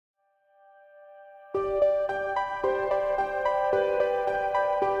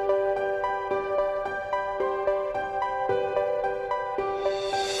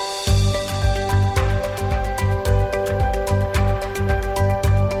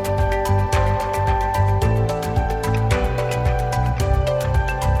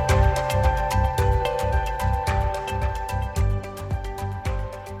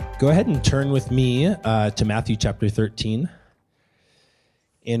Go ahead and turn with me to Matthew chapter 13,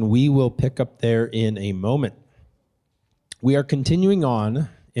 and we will pick up there in a moment. We are continuing on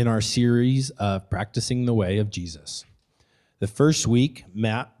in our series of practicing the way of Jesus. The first week,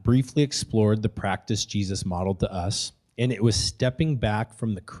 Matt briefly explored the practice Jesus modeled to us, and it was stepping back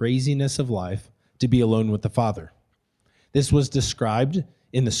from the craziness of life to be alone with the Father. This was described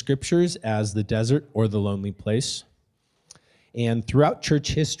in the scriptures as the desert or the lonely place. And throughout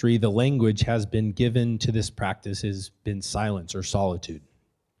church history, the language has been given to this practice has been silence or solitude.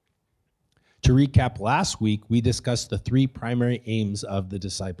 To recap last week, we discussed the three primary aims of the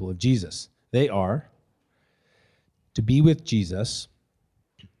disciple of Jesus. They are to be with Jesus,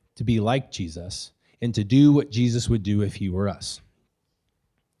 to be like Jesus, and to do what Jesus would do if he were us.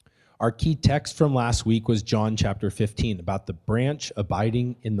 Our key text from last week was John chapter 15 about the branch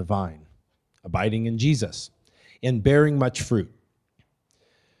abiding in the vine, abiding in Jesus, and bearing much fruit.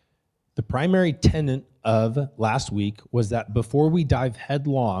 The primary tenet of last week was that before we dive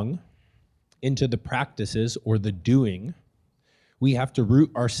headlong into the practices or the doing, we have to root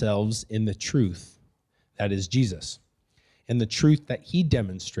ourselves in the truth that is Jesus and the truth that he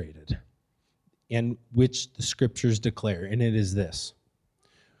demonstrated and which the scriptures declare, and it is this: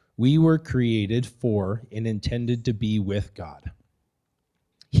 we were created for and intended to be with God.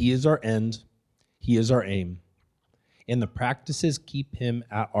 He is our end, he is our aim, and the practices keep him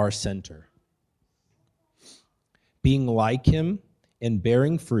at our center. Being like him and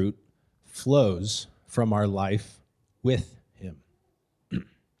bearing fruit flows from our life with him.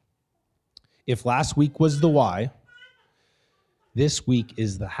 If last week was the why, this week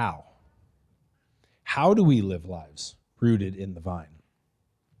is the how. How do we live lives rooted in the vine?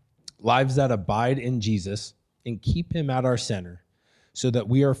 Lives that abide in Jesus and keep him at our center so that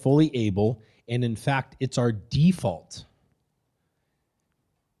we are fully able, and in fact, it's our default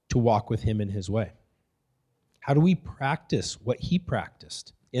to walk with him in his way. How do we practice what he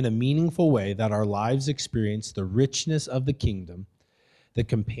practiced in a meaningful way that our lives experience the richness of the kingdom, the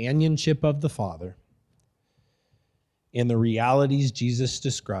companionship of the Father, and the realities Jesus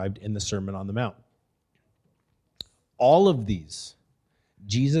described in the Sermon on the Mount? All of these,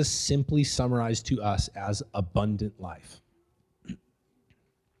 Jesus simply summarized to us as abundant life.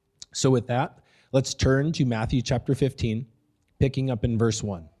 So with that, let's turn to Matthew chapter 15, picking up in verse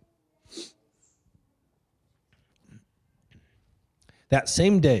 1. That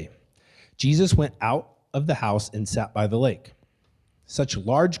same day, Jesus went out of the house and sat by the lake. Such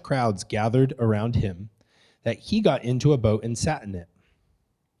large crowds gathered around him that he got into a boat and sat in it,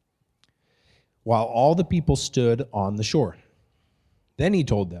 while all the people stood on the shore. Then he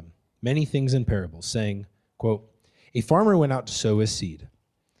told them many things in parables, saying, quote, "A farmer went out to sow his seed.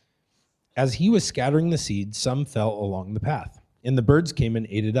 As he was scattering the seed, some fell along the path, and the birds came and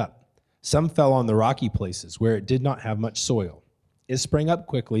ate it up. Some fell on the rocky places where it did not have much soil. It sprang up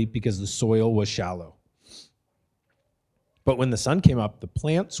quickly because the soil was shallow. But when the sun came up, the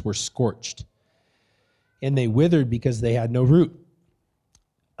plants were scorched, and they withered because they had no root.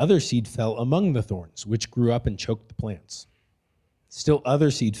 Other seed fell among the thorns, which grew up and choked the plants. Still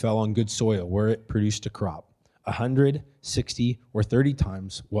other seed fell on good soil, where it produced a crop, 100, 60, or 30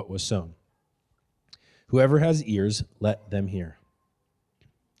 times what was sown. Whoever has ears, let them hear."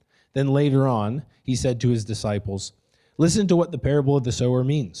 Then later on, he said to his disciples, "Listen to what the parable of the sower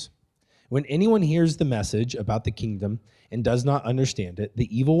means. When anyone hears the message about the kingdom and does not understand it,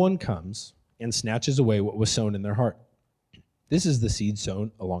 the evil one comes and snatches away what was sown in their heart. This is the seed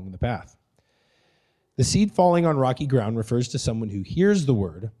sown along the path. The seed falling on rocky ground refers to someone who hears the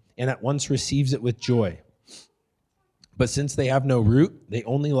word and at once receives it with joy. But since they have no root, they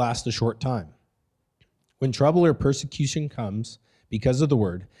only last a short time. When trouble or persecution comes because of the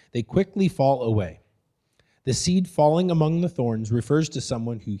word, they quickly fall away. The seed falling among the thorns refers to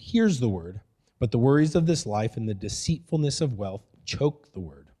someone who hears the word, but the worries of this life and the deceitfulness of wealth choke the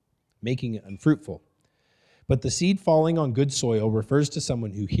word, making it unfruitful. But the seed falling on good soil refers to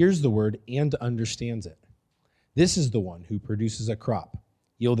someone who hears the word and understands it. This is the one who produces a crop,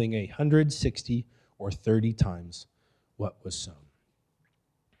 yielding 160 or 30 times what was sown."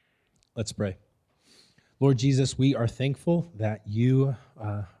 Let's pray. Lord Jesus, we are thankful that you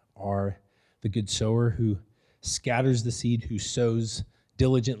are the good sower who scatters the seed, who sows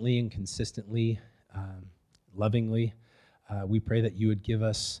diligently and consistently, lovingly. We pray that you would give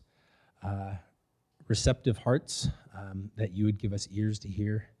us receptive hearts, that you would give us ears to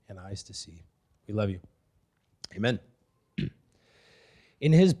hear and eyes to see. We love you. Amen.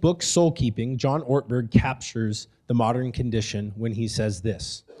 In his book, Soul Keeping, John Ortberg captures the modern condition when he says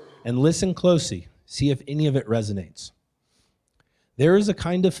this, and listen closely, see if any of it resonates. There is a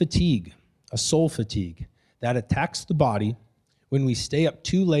kind of fatigue, a soul fatigue, that attacks the body when we stay up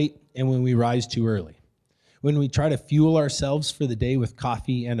too late and when we rise too early. When we try to fuel ourselves for the day with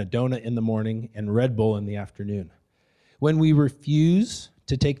coffee and a donut in the morning and Red Bull in the afternoon. When we refuse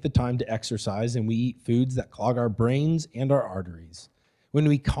to take the time to exercise and we eat foods that clog our brains and our arteries. When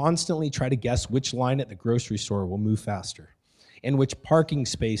we constantly try to guess which line at the grocery store will move faster and which parking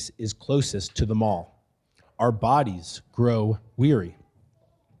space is closest to the mall. Our bodies grow weary.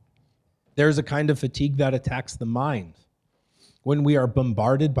 There's a kind of fatigue that attacks the mind when we are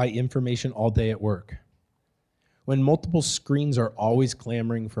bombarded by information all day at work, when multiple screens are always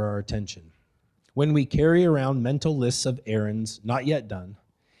clamoring for our attention, when we carry around mental lists of errands not yet done,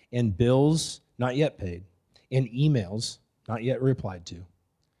 and bills not yet paid, and emails not yet replied to,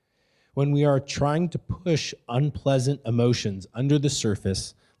 when we are trying to push unpleasant emotions under the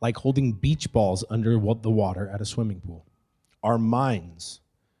surface like holding beach balls under the water at a swimming pool. Our minds,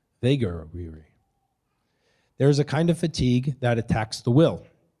 they grow weary. There's a kind of fatigue that attacks the will.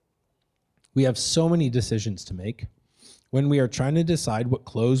 We have so many decisions to make. When we are trying to decide what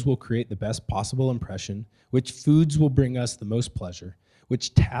clothes will create the best possible impression, which foods will bring us the most pleasure,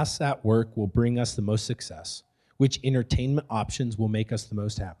 which tasks at work will bring us the most success, which entertainment options will make us the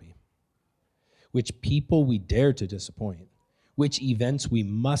most happy, which people we dare to disappoint, which events we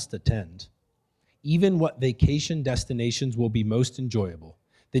must attend, even what vacation destinations will be most enjoyable.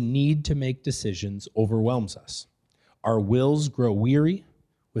 The need to make decisions overwhelms us. Our wills grow weary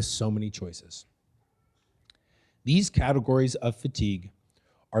with so many choices. These categories of fatigue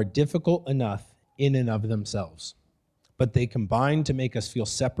are difficult enough in and of themselves, but they combine to make us feel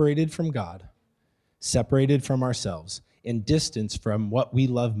separated from God, separated from ourselves, and distanced from what we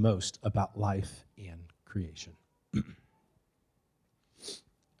love most about life and creation.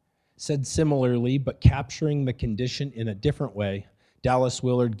 Said similarly, but capturing the condition in a different way, Dallas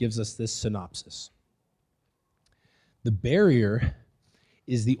Willard gives us this synopsis. The barrier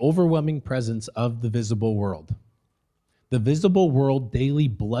is the overwhelming presence of the visible world. The visible world daily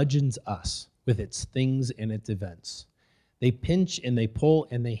bludgeons us with its things and its events. They pinch and they pull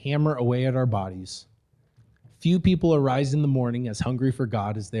and they hammer away at our bodies. Few people arise in the morning as hungry for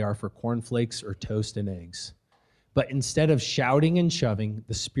God as they are for cornflakes or toast and eggs. But instead of shouting and shoving,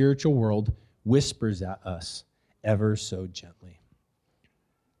 the spiritual world whispers at us ever so gently.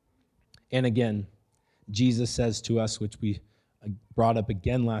 And again, Jesus says to us, which we brought up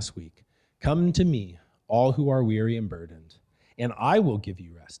again last week, "Come to me, all who are weary and burdened, and I will give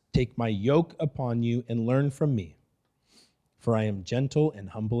you rest. Take my yoke upon you and learn from me, for I am gentle and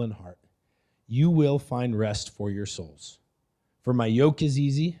humble in heart. You will find rest for your souls. For my yoke is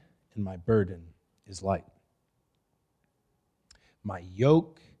easy and my burden is light." My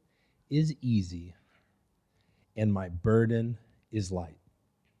yoke is easy and my burden is light.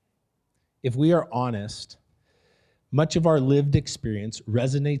 If we are honest, much of our lived experience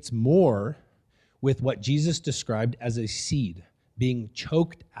resonates more with what Jesus described as a seed being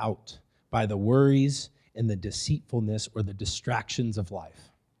choked out by the worries and the deceitfulness or the distractions of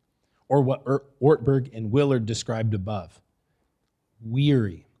life, or what Ortberg and Willard described above: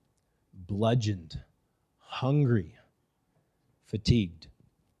 weary, bludgeoned, hungry, fatigued.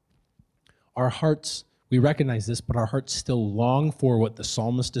 Our hearts, we recognize this, but our hearts still long for what the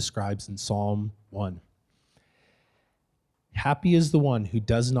psalmist describes in Psalm 1. Happy is the one who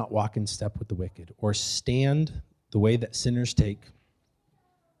does not walk in step with the wicked, or stand the way that sinners take,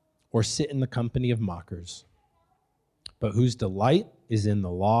 or sit in the company of mockers, but whose delight is in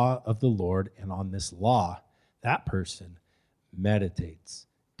the law of the Lord, and on this law, that person meditates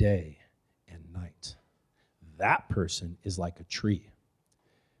day and night. That person is like a tree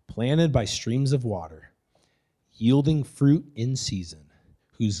planted by streams of water, yielding fruit in season,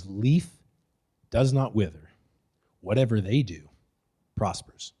 whose leaf does not wither. Whatever they do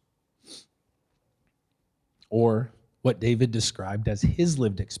prospers. Or what David described as his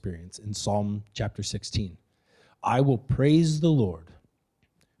lived experience in Psalm chapter 16. I will praise the Lord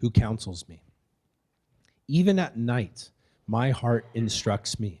who counsels me. Even at night, my heart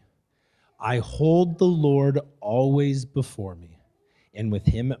instructs me. I hold the Lord always before me, and with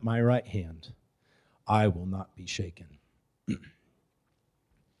him at my right hand, I will not be shaken.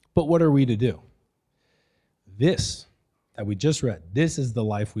 But what are we to do? This that we just read, this is the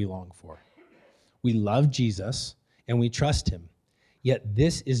life we long for. We love Jesus and we trust him, yet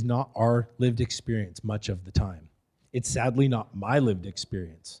this is not our lived experience much of the time. It's sadly not my lived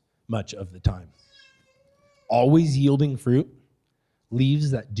experience much of the time. Always yielding fruit,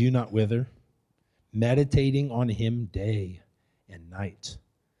 leaves that do not wither, meditating on him day and night,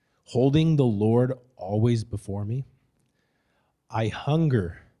 holding the Lord always before me. I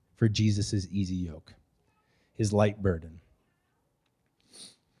hunger for Jesus' easy yoke, his light burden.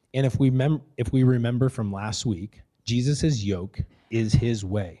 And if we remember from last week, Jesus' yoke is his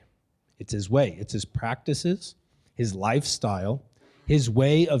way. It's his way. It's his practices, his lifestyle, his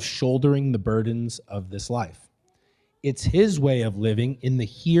way of shouldering the burdens of this life. It's his way of living in the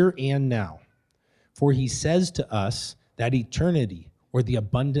here and now. For he says to us that eternity or the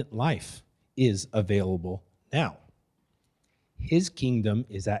abundant life is available now. His kingdom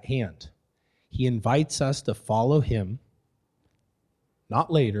is at hand. He invites us to follow him,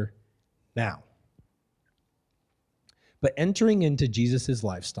 not later, now. But entering into Jesus'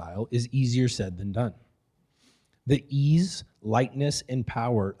 lifestyle is easier said than done. The ease, lightness, and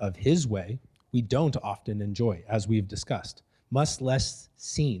power of his way we don't often enjoy, as we've discussed, much less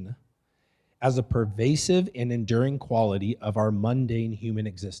seen as a pervasive and enduring quality of our mundane human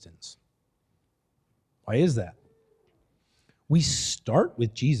existence. Why is that? We start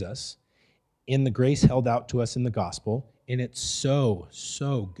with Jesus in the grace held out to us in the gospel, and it's so,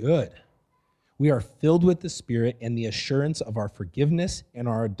 so good. We are filled with the Spirit and the assurance of our forgiveness and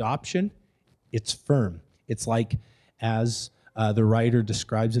our adoption. It's firm. It's like, as the writer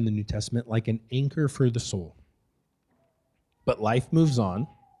describes in the New Testament, like an anchor for the soul. But life moves on.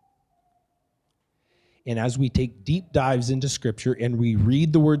 And as we take deep dives into Scripture and we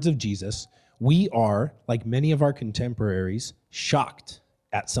read the words of Jesus, we are, like many of our contemporaries, shocked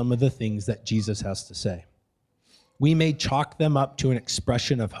at some of the things that Jesus has to say. We may chalk them up to an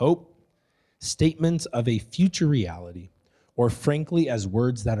expression of hope, statements of a future reality, or frankly as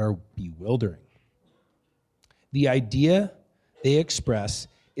words that are bewildering. The idea they express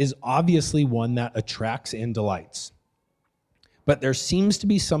is obviously one that attracts and delights. But there seems to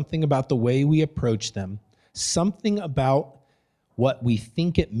be something about the way we approach them, something about what we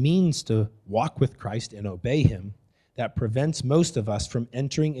think it means to walk with Christ and obey him, that prevents most of us from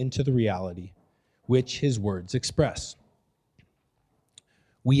entering into the reality which his words express.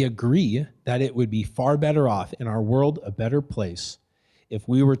 We agree that it would be far better off in our world a better place if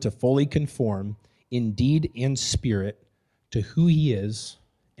we were to fully conform in deed and spirit to who he is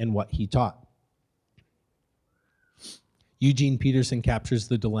and what he taught. Eugene Peterson captures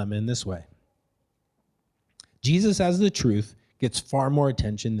the dilemma in this way. Jesus as the truth gets far more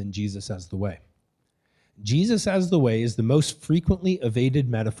attention than Jesus as the way. Jesus as the way is the most frequently evaded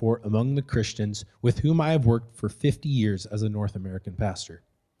metaphor among the Christians with whom I have worked for 50 years as a North American pastor.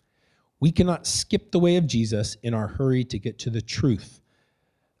 We cannot skip the way of Jesus in our hurry to get to the truth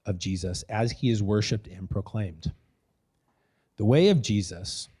of Jesus as he is worshiped and proclaimed. The way of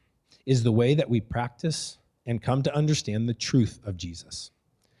Jesus is the way that we practice and come to understand the truth of Jesus.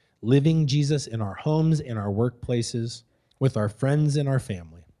 Living Jesus in our homes, in our workplaces, with our friends and our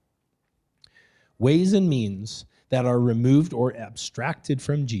family. Ways and means that are removed or abstracted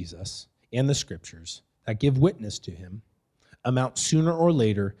from Jesus and the scriptures that give witness to him amount sooner or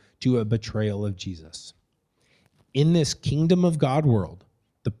later to a betrayal of Jesus. In this kingdom of God world,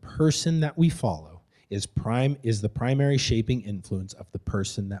 the person that we follow is the primary shaping influence of the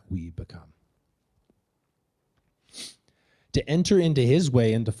person that we become. To enter into his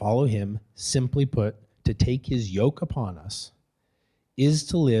way and to follow him, simply put, to take his yoke upon us, is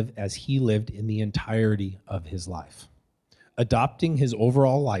to live as he lived in the entirety of his life. Adopting his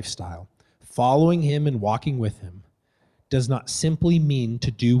overall lifestyle, following him and walking with him, does not simply mean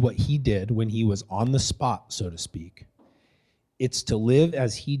to do what he did when he was on the spot, so to speak. It's to live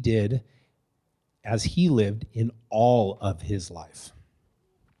as he did, as he lived in all of his life.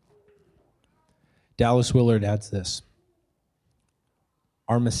 Dallas Willard adds this: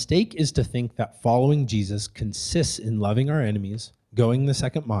 our mistake is to think that following Jesus consists in loving our enemies, going the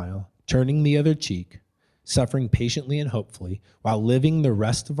second mile, turning the other cheek, suffering patiently and hopefully, while living the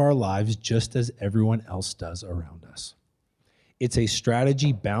rest of our lives just as everyone else does around us. It's a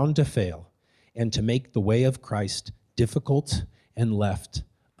strategy bound to fail and to make the way of Christ difficult and left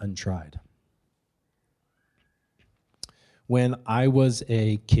untried. When I was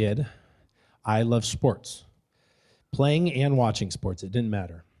a kid, I loved sports. Playing and watching sports, it didn't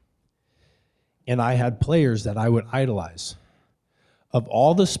matter. And I had players that I would idolize. Of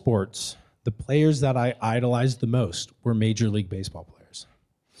all the sports, the players that I idolized the most were Major League Baseball players.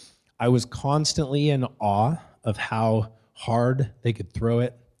 I was constantly in awe of how hard they could throw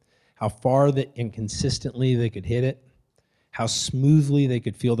it, how far and consistently they could hit it, how smoothly they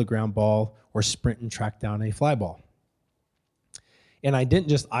could field a ground ball or sprint and track down a fly ball. And I didn't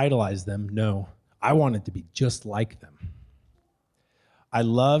just idolize them, no. I wanted to be just like them. I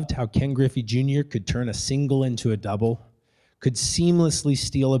loved how Ken Griffey Jr. could turn a single into a double, could seamlessly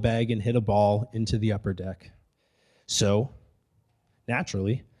steal a bag and hit a ball into the upper deck. So,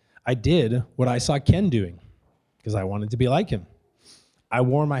 Naturally, I did what I saw Ken doing because I wanted to be like him. I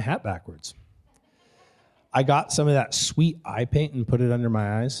wore my hat backwards. I got some of that sweet eye paint and put it under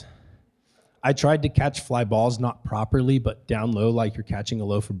my eyes. I tried to catch fly balls, not properly, but down low like you're catching a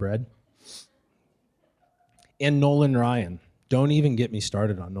loaf of bread. And Nolan Ryan. Don't even get me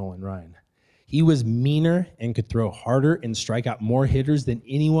started on Nolan Ryan. He was meaner and could throw harder and strike out more hitters than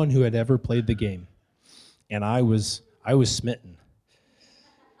anyone who had ever played the game. And I was smitten.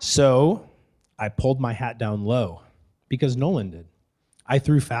 So I pulled my hat down low because Nolan did. I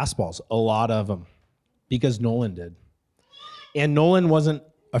threw fastballs, a lot of them, because Nolan did. And Nolan wasn't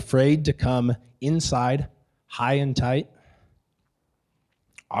afraid to come inside, high and tight,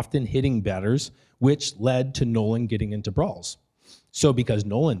 often hitting batters, which led to Nolan getting into brawls. So because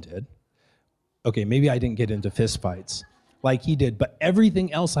Nolan did, okay, maybe I didn't get into fistfights like he did, but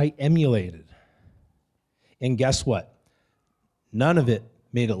everything else I emulated. And guess what? None of it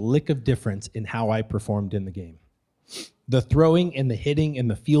made a lick of difference in how I performed in the game. The throwing and the hitting and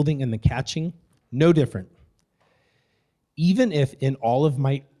the fielding and the catching, no different. Even if in all of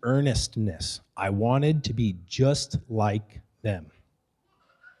my earnestness, I wanted to be just like them.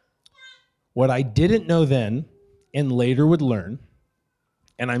 What I didn't know then, and later would learn,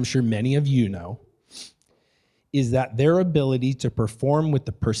 and I'm sure many of you know, is that their ability to perform with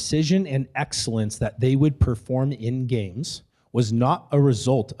the precision and excellence that they would perform in games was not a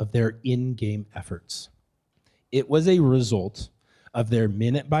result of their in-game efforts. It was a result of their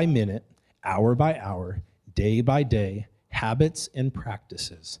minute by minute, hour by hour, day by day habits and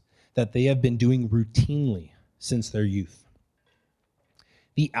practices that they have been doing routinely since their youth.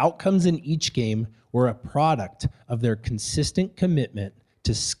 The outcomes in each game were a product of their consistent commitment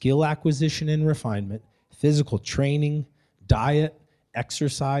to skill acquisition and refinement, physical training, diet,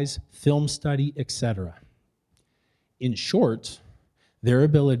 exercise, film study, etc. In short, their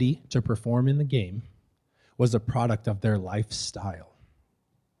ability to perform in the game was a product of their lifestyle.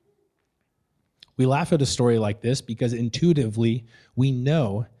 We laugh at a story like this because intuitively we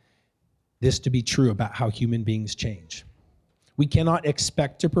know this to be true about how human beings change. We cannot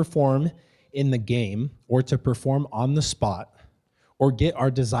expect to perform in the game or to perform on the spot or get our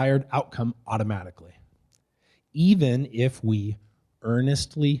desired outcome automatically, even if we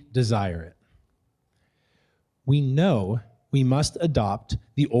earnestly desire it. We know we must adopt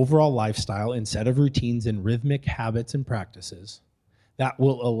the overall lifestyle and set of routines and rhythmic habits and practices that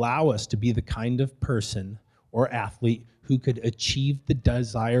will allow us to be the kind of person or athlete who could achieve the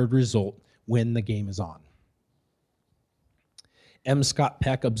desired result when the game is on. M. Scott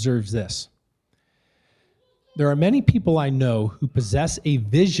Peck observes this: there are many people I know who possess a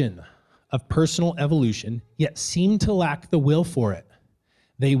vision of personal evolution, yet seem to lack the will for it.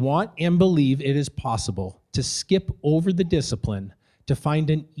 They want and believe it is possible to skip over the discipline to find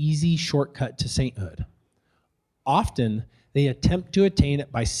an easy shortcut to sainthood. Often, they attempt to attain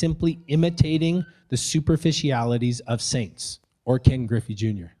it by simply imitating the superficialities of saints, or Ken Griffey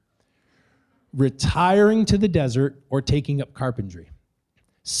Jr., retiring to the desert or taking up carpentry.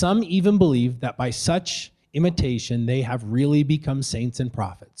 Some even believe that by such imitation, they have really become saints and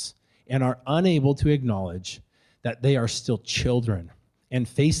prophets and are unable to acknowledge that they are still children and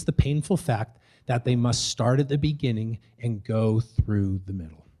face the painful fact that they must start at the beginning and go through the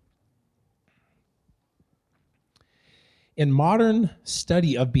middle. And modern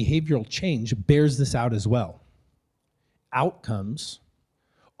study of behavioral change bears this out as well. Outcomes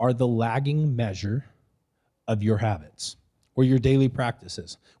are the lagging measure of your habits or your daily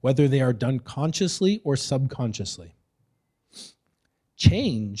practices, whether they are done consciously or subconsciously.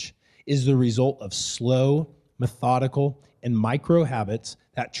 Change is the result of slow, methodical, and micro habits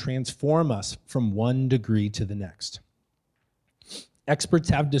that transform us from one degree to the next. Experts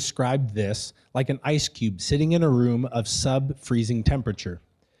have described this like an ice cube sitting in a room of sub-freezing temperature.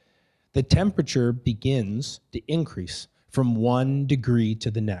 The temperature begins to increase from 1 degree to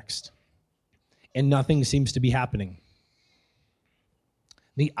the next, and nothing seems to be happening.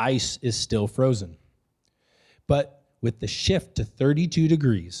 The ice is still frozen. But with the shift to 32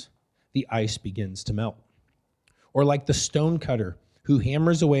 degrees, the ice begins to melt. Or like the stone cutter who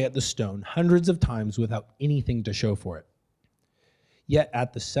hammers away at the stone hundreds of times without anything to show for it. Yet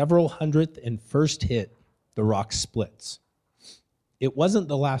at the several hundredth and first hit, the rock splits. It wasn't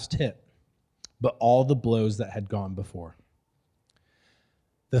the last hit, but all the blows that had gone before.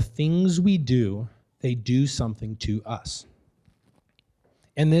 The things we do, they do something to us.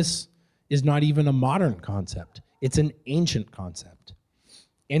 And this is not even a modern concept. It's an ancient concept.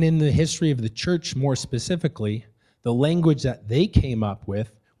 And in the history of the church, more specifically, the language that they came up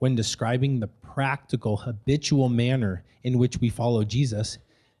with when describing the practical, habitual manner in which we follow Jesus,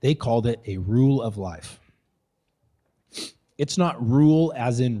 they called it a rule of life. It's not rule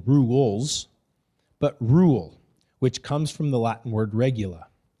as in rules, but rule, which comes from the Latin word regula,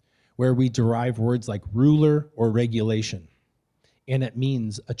 where we derive words like ruler or regulation, and it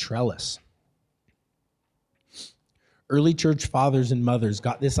means a trellis. Early church fathers and mothers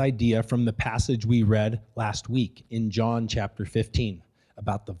got this idea from the passage we read last week in John chapter 15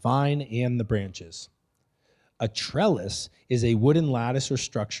 about the vine and the branches. A trellis is a wooden lattice or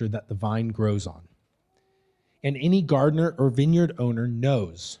structure that the vine grows on. And any gardener or vineyard owner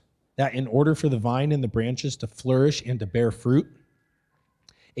knows that in order for the vine and the branches to flourish and to bear fruit,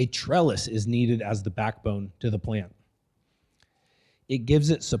 a trellis is needed as the backbone to the plant. It gives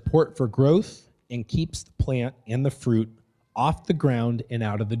it support for growth and keeps the plant and the fruit off the ground and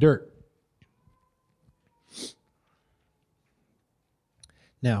out of the dirt.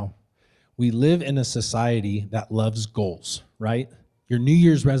 Now, we live in a society that loves goals, right? Your New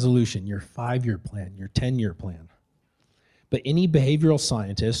Year's resolution, your 5-year plan, your 10-year plan. But any behavioral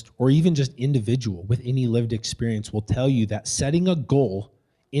scientist or even just individual with any lived experience will tell you that setting a goal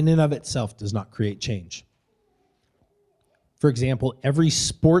in and of itself does not create change. For example, every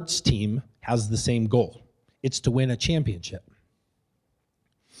sports team has the same goal. It's to win a championship.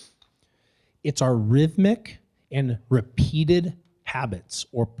 It's our rhythmic and repeated habits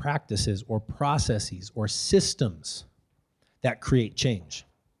or practices or processes or systems that create change.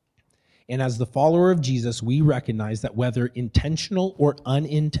 And as the follower of Jesus, we recognize that whether intentional or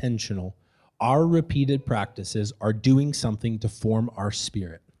unintentional, our repeated practices are doing something to form our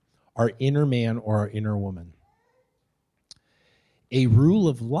spirit, our inner man or our inner woman. A rule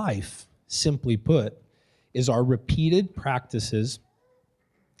of life, simply put, is our repeated practices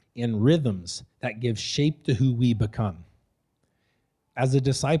and rhythms that give shape to who we become. As a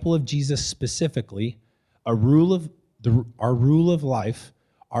disciple of Jesus specifically, our rule of life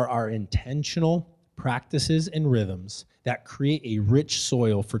are our intentional practices and rhythms that create a rich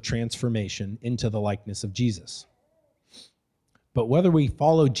soil for transformation into the likeness of Jesus. But whether we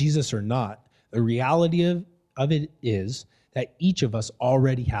follow Jesus or not, the reality of it is that each of us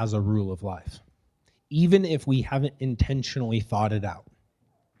already has a rule of life, even if we haven't intentionally thought it out.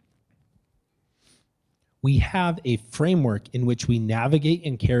 We have a framework in which we navigate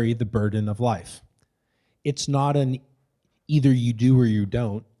and carry the burden of life. It's not an either you do or you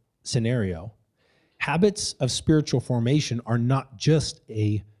don't scenario. Habits of spiritual formation are not just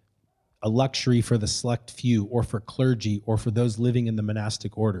a luxury for the select few or for clergy or for those living in the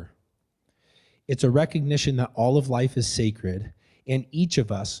monastic order. It's a recognition that all of life is sacred, and each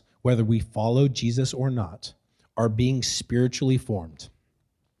of us, whether we follow Jesus or not, are being spiritually formed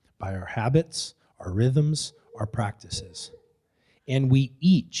by our habits, our rhythms, our practices. And we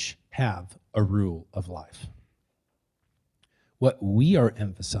each have a rule of life. What we are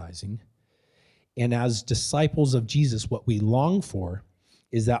emphasizing, and as disciples of Jesus, what we long for,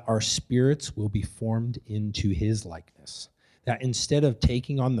 is that our spirits will be formed into his likeness. That instead of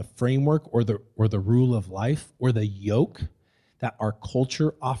taking on the framework or the rule of life or the yoke that our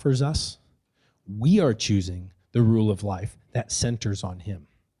culture offers us, we are choosing the rule of life that centers on him,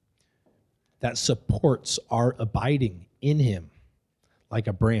 that supports our abiding in him like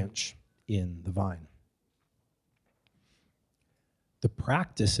a branch in the vine. The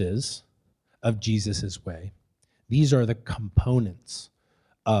practices of Jesus' way, these are the components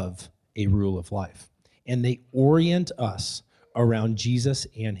of a rule of life, and they orient us around Jesus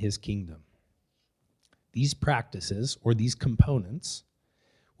and his kingdom. These practices, or these components,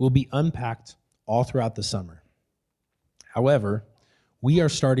 will be unpacked all throughout the summer. However, we are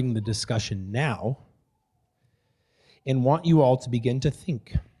starting the discussion now and want you all to begin to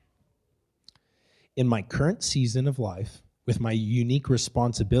think. In my current season of life, with my unique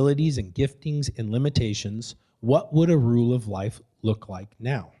responsibilities and giftings and limitations, what would a rule of life look like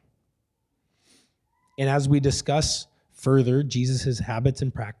now? And as we discuss further Jesus' habits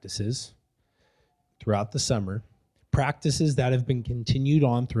and practices throughout the summer, practices that have been continued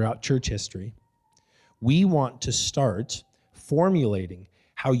on throughout church history, we want to start formulating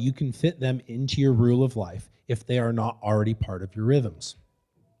how you can fit them into your rule of life if they are not already part of your rhythms.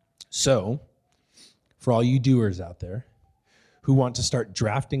 So, for all you doers out there who want to start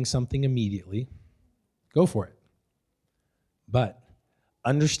drafting something immediately, go for it. But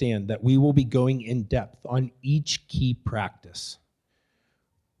understand that we will be going in depth on each key practice,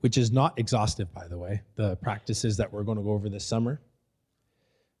 which is not exhaustive, by the way, the practices that we're going to go over this summer.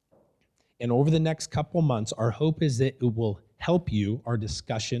 And over the next couple months, our hope is that it will help you, our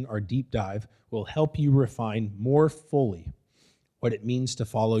discussion, our deep dive, will help you refine more fully what it means to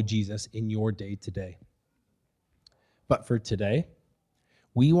follow Jesus in your day-to-day. But for today,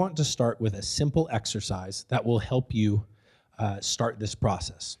 we want to start with a simple exercise that will help you start this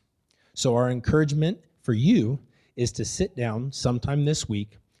process. So our encouragement for you is to sit down sometime this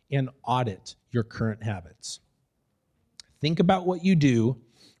week and audit your current habits. Think about what you do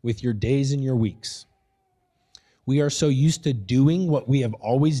with your days and your weeks. We are so used to doing what we have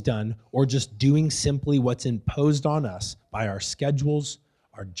always done, or just doing simply what's imposed on us by our schedules,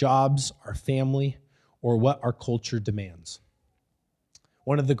 our jobs, our family, or what our culture demands.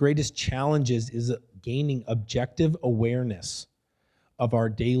 One of the greatest challenges is gaining objective awareness of our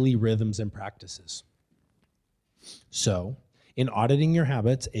daily rhythms and practices. So, in auditing your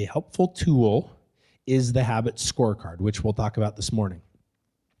habits, a helpful tool is the habit scorecard, which we'll talk about this morning.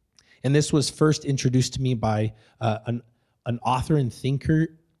 And this was first introduced to me by an author and thinker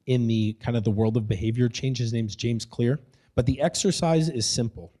in the kind of the world of behavior change. His name's James Clear. But the exercise is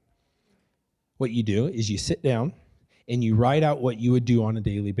simple. What you do is you sit down and you write out what you would do on a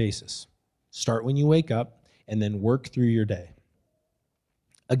daily basis. Start when you wake up and then work through your day.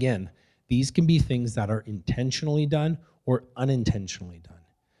 Again, these can be things that are intentionally done or unintentionally done.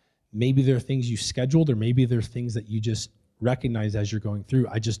 Maybe they're things you scheduled, or maybe they're things that you just recognize as you're going through.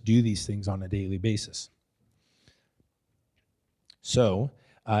 I just do these things on a daily basis. So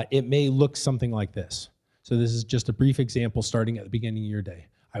it may look something like this. So this is just a brief example starting at the beginning of your day.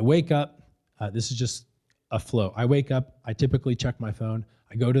 I wake up. This is just a flow. I wake up. I typically check my phone.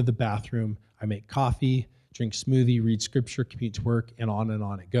 I go to the bathroom. I make coffee, drink smoothie, read scripture, commute to work, and on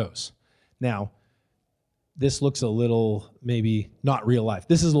it goes. Now, this looks a little maybe not real life.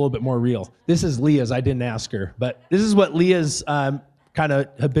 This is a little bit more real. This is Leah's. I didn't ask her. But this is what Leah's kind of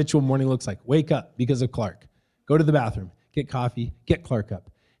habitual morning looks like. Wake up because of Clark. Go to the bathroom. Get coffee. Get Clark up.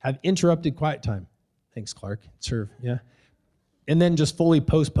 Have interrupted quiet time. Thanks, Clark. Serve. Yeah. And then just fully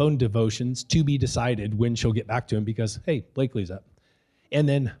postpone devotions to be decided when she'll get back to him because, hey, Blakely's up. And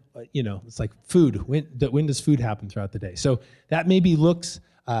then, it's like food. When does food happen throughout the day? So that maybe looks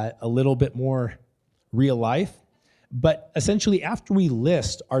a little bit more real life. But essentially, after we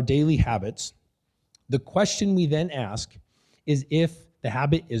list our daily habits, the question we then ask is if the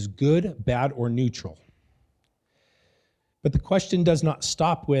habit is good, bad, or neutral. But the question does not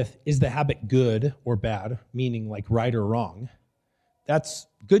stop with, is the habit good or bad, meaning like right or wrong? That's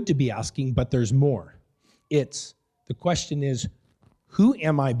good to be asking, but there's more. The question is, who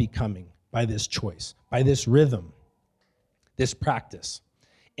am I becoming by this choice, by this rhythm, this practice?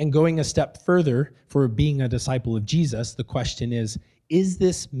 And going a step further for being a disciple of Jesus, the question is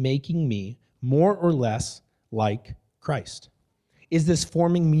this making me more or less like Christ? Is this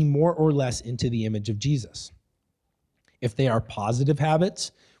forming me more or less into the image of Jesus? If they are positive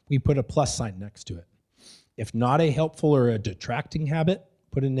habits, we put a plus sign next to it. If not a helpful or a detracting habit,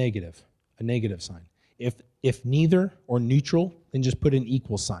 put a negative sign. If neither or neutral, then just put an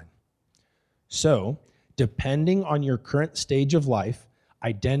equal sign. So, depending on your current stage of life,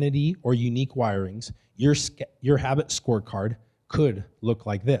 identity, or unique wirings, your habit scorecard could look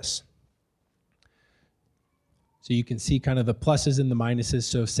like this. So you can see kind of the pluses and the minuses.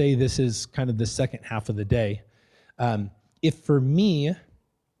 So say this is kind of the second half of the day. If for me,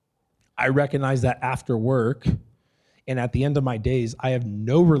 I recognize that after work and at the end of my days, I have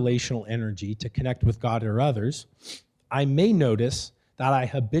no relational energy to connect with God or others, I may notice that I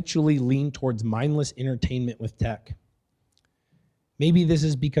habitually lean towards mindless entertainment with tech. Maybe this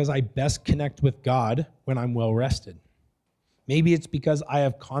is because I best connect with God when I'm well rested. Maybe it's because I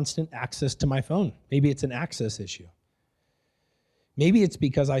have constant access to my phone. Maybe it's an access issue. Maybe it's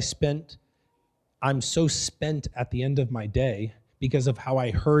because I'm so spent at the end of my day because of how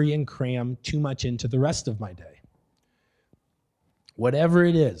I hurry and cram too much into the rest of my day. Whatever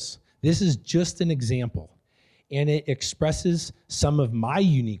it is, this is just an example, and it expresses some of my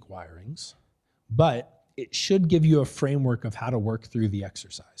unique wirings, but it should give you a framework of how to work through the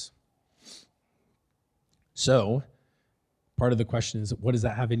exercise. So, part of the question is, what does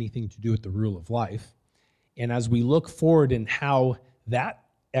that have anything to do with the rule of life? And as we look forward in how that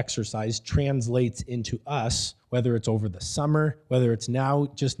exercise translates into us, whether it's over the summer, whether it's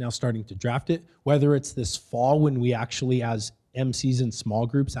just now starting to draft it, whether it's this fall when we actually, as MCs and small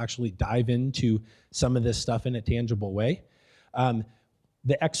groups, actually dive into some of this stuff in a tangible way.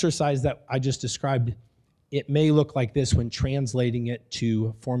 The exercise that I just described, it may look like this when translating it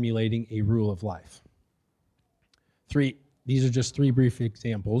to formulating a rule of life. These are just three brief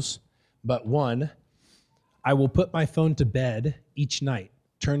examples, but one, I will put my phone to bed each night,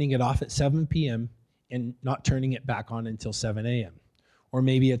 turning it off at 7 p.m. and not turning it back on until 7 a.m. Or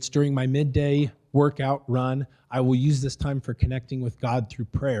maybe it's during my midday workout, run, I will use this time for connecting with God through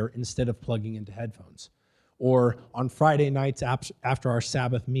prayer instead of plugging into headphones. Or on Friday nights after our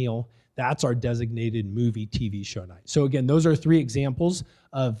Sabbath meal, that's our designated movie TV show night. So again, those are 3 examples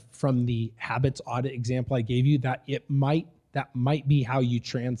from the habits audit example I gave you that might be how you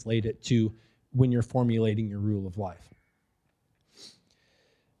translate it to when you're formulating your rule of life.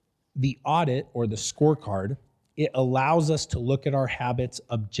 The audit or the scorecard, it allows us to look at our habits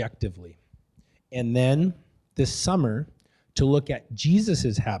objectively. And then this summer, to look at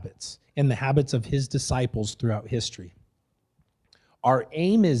Jesus's habits and the habits of his disciples throughout history. Our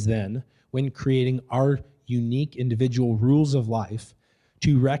aim is then, when creating our unique individual rules of life,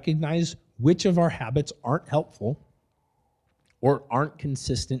 to recognize which of our habits aren't helpful or aren't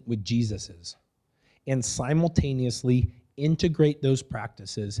consistent with Jesus's, and simultaneously integrate those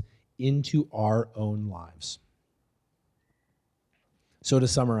practices into our own lives. So to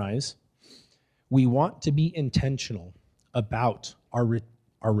summarize, we want to be intentional about our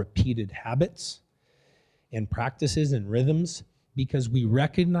repeated habits and practices and rhythms because we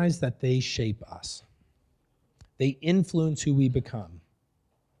recognize that they shape us. They influence who we become.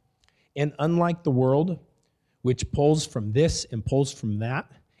 And unlike the world, which pulls from this and pulls from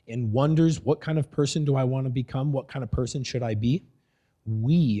that and wonders, what kind of person do I want to become? What kind of person should I be?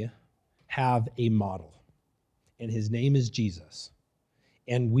 We have a model, and his name is Jesus.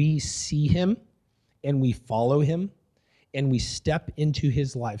 And we see him, and we follow him, and we step into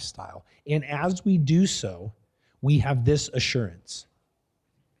his lifestyle. And as we do so, we have this assurance: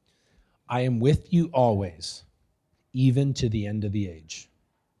 I am with you always, even to the end of the age.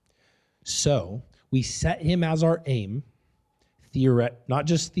 So we set him as our aim, not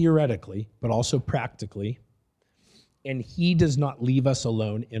just theoretically, but also practically, and he does not leave us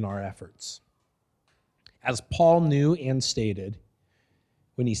alone in our efforts. As Paul knew and stated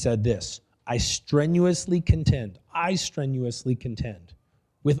when he said this, I strenuously contend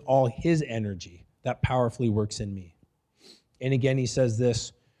with all his energy that powerfully works in me. And again, he says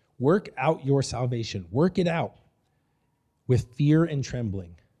this, work out your salvation, work it out with fear and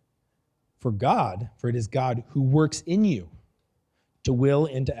trembling. For it is God who works in you to will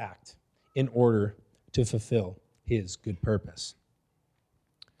and to act in order to fulfill his good purpose.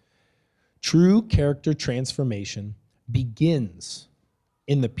 True character transformation begins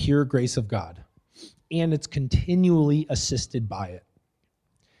in the pure grace of God, and it's continually assisted by it.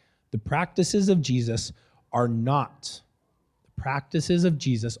 The practices of Jesus are not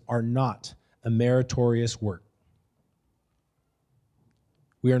a meritorious work.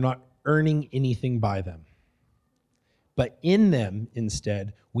 We are not earning anything by them. But in them,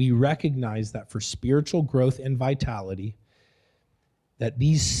 instead, we recognize that for spiritual growth and vitality, that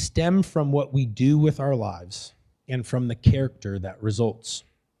these stem from what we do with our lives and from the character that results.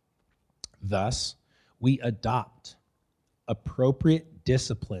 Thus, we adopt appropriate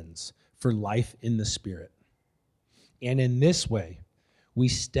disciplines for life in the Spirit. And in this way, we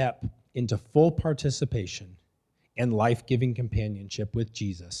step into full participation and life-giving companionship with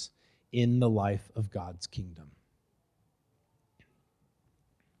Jesus in the life of God's kingdom.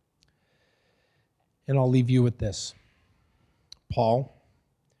 And I'll leave you with this. Paul,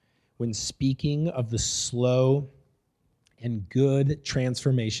 when speaking of the slow and good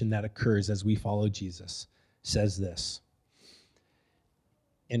transformation that occurs as we follow Jesus, says this,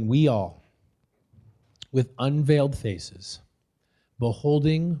 and we all, with unveiled faces,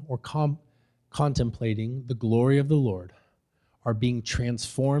 beholding or contemplating the glory of the Lord, are being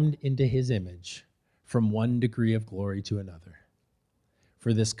transformed into his image from one degree of glory to another.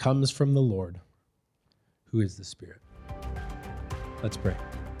 For this comes from the Lord, who is the Spirit. Let's pray.